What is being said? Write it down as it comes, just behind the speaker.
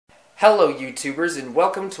Hello YouTubers, and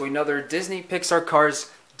welcome to another Disney Pixar Cars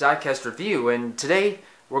diecast review. And today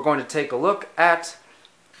we're going to take a look at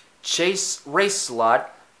Chase Racelott,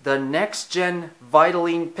 the Nextgen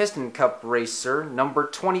Vitoline Pistoncup Racer number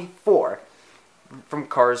 24 from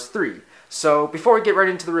Cars 3. So before we get right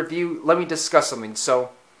into the review, let me discuss something. So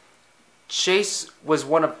Chase was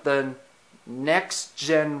one of the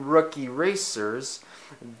Nextgen rookie racers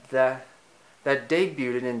that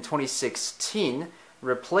debuted in 2016,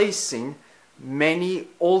 replacing many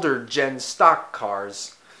older gen stock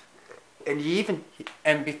cars. And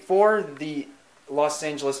before the Los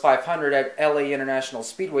Angeles 500 at LA International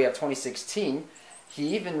Speedway of 2016,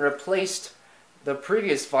 he even replaced the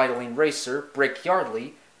previous Vitoline racer, Brick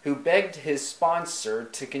Yardley, who begged his sponsor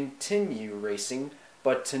to continue racing,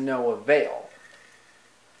 but to no avail.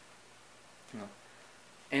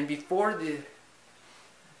 And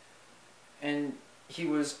he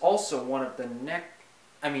was also one of the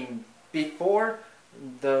before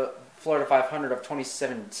the Florida 500 of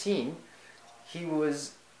 2017, he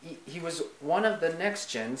was one of the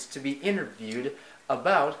Nextgens to be interviewed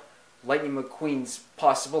about Lightning McQueen's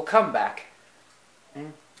possible comeback.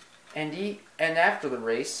 And after the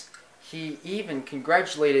race, he even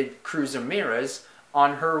congratulated Cruz Ramirez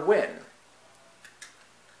on her win.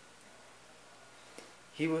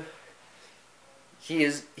 He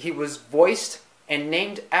was voiced and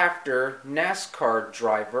named after NASCAR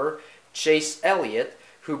driver Chase Elliott,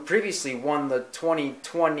 who previously won the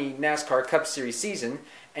 2020 NASCAR Cup Series season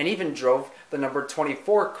and even drove the number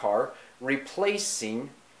 24 car, replacing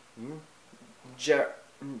Jeff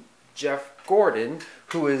Gordon,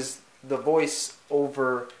 who is the voice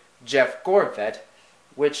over Jeff Gorvet,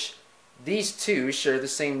 which these two share the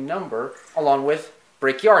same number along with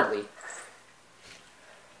Brick Yardley.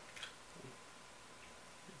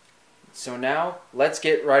 So now, let's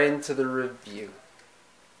get right into the review.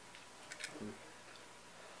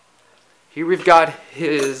 Here we've got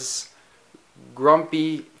his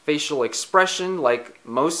grumpy facial expression like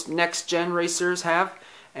most Nextgen racers have,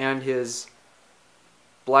 and his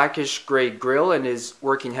blackish gray grille and his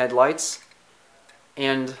working headlights.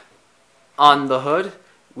 And on the hood,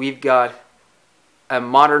 we've got a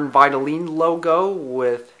modern Vitoline logo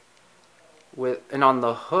and on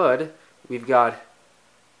the hood, we've got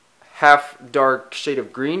half dark shade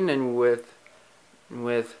of green and with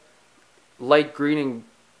light green and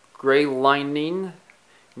gray lining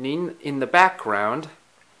in the background.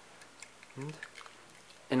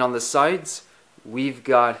 And on the sides, we've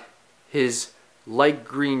got his light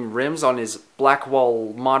green rims on his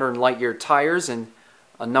Blackwall modern Lightyear tires and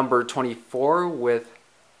a number 24 with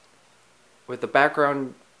the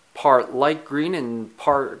background part light green and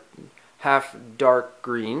part half dark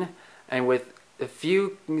green, and with a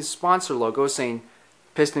few sponsor logos saying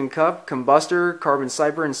Pistoncup, Combustor, Carbon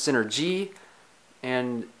Cyber, and Synergy,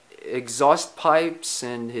 and exhaust pipes,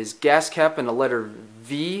 and his gas cap and a letter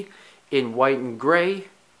V in white and gray.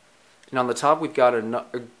 And on the top we've got a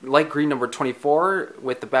light green number 24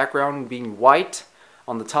 with the background being white.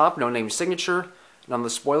 On the top, no name signature. And on the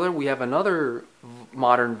spoiler we have another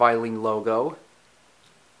modern Vitoline logo.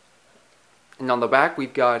 And on the back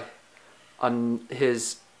we've got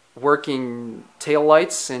his working tail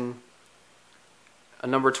lights and a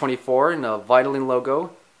number 24 and a Vitoline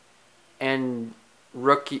logo and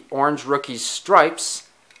orange rookie stripes.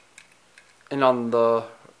 And on the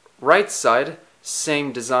right side,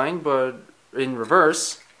 same design but in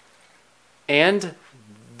reverse. And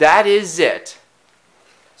that is it.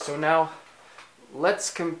 So now let's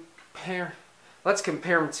compare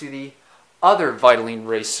him to the other Vitoline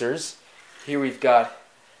racers. Here we've got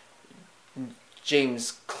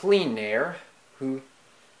James Cleanair,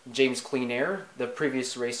 the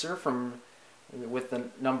previous racer with the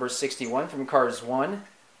number 61 from Cars 1,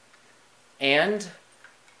 and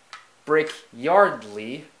Brick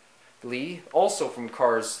Yardley, also from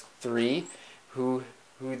Cars 3, who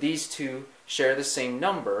these two share the same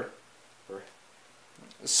number.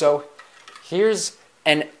 So here's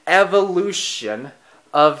an evolution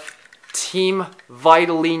of Team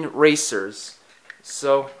Vitoline racers.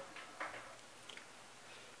 So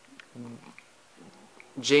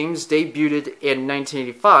James debuted in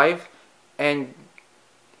 1985 and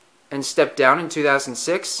stepped down in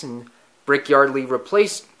 2006, and Brick Yardley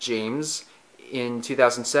replaced James in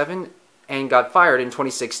 2007 and got fired in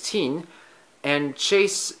 2016, and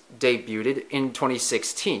Chase debuted in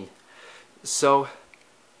 2016. So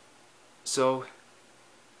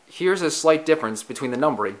here's a slight difference between the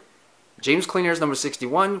numbering. James Cleanair is number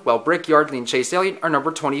 61, while Brick Yardley and Chase Elliott are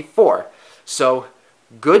number 24. So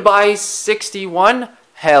goodbye 61,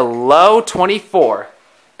 hello 24.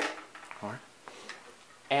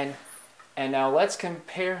 And And now let's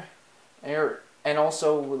compare, and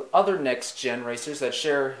also with other next-gen racers that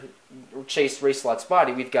chase Racelott's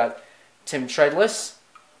body. We've got Tim Treadless,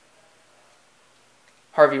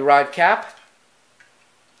 Harvey Rodcap,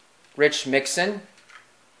 Rich Mixon,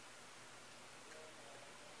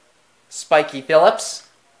 Spiky Phillips,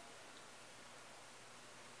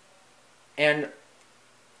 and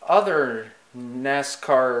other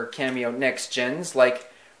NASCAR cameo next-gens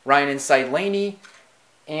like Ryan Inside Laney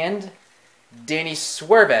and Danny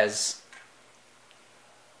Swervez.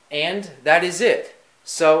 And that is it.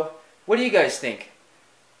 So, what do you guys think?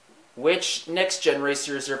 Which next-gen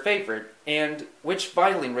racer is your favorite? And which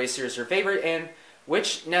Vitoline racer is your favorite? And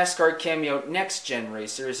which NASCAR cameo next-gen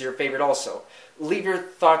racer is your favorite also? Leave your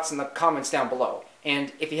thoughts in the comments down below.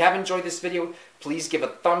 And if you have enjoyed this video, please give a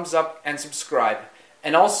thumbs up and subscribe.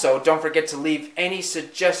 And also, don't forget to leave any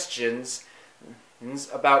suggestions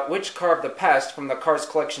about which car of the past from the Cars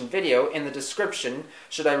Collection video in the description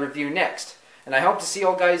should I review next. And I hope to see you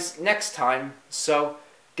all guys next time. So,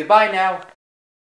 goodbye now.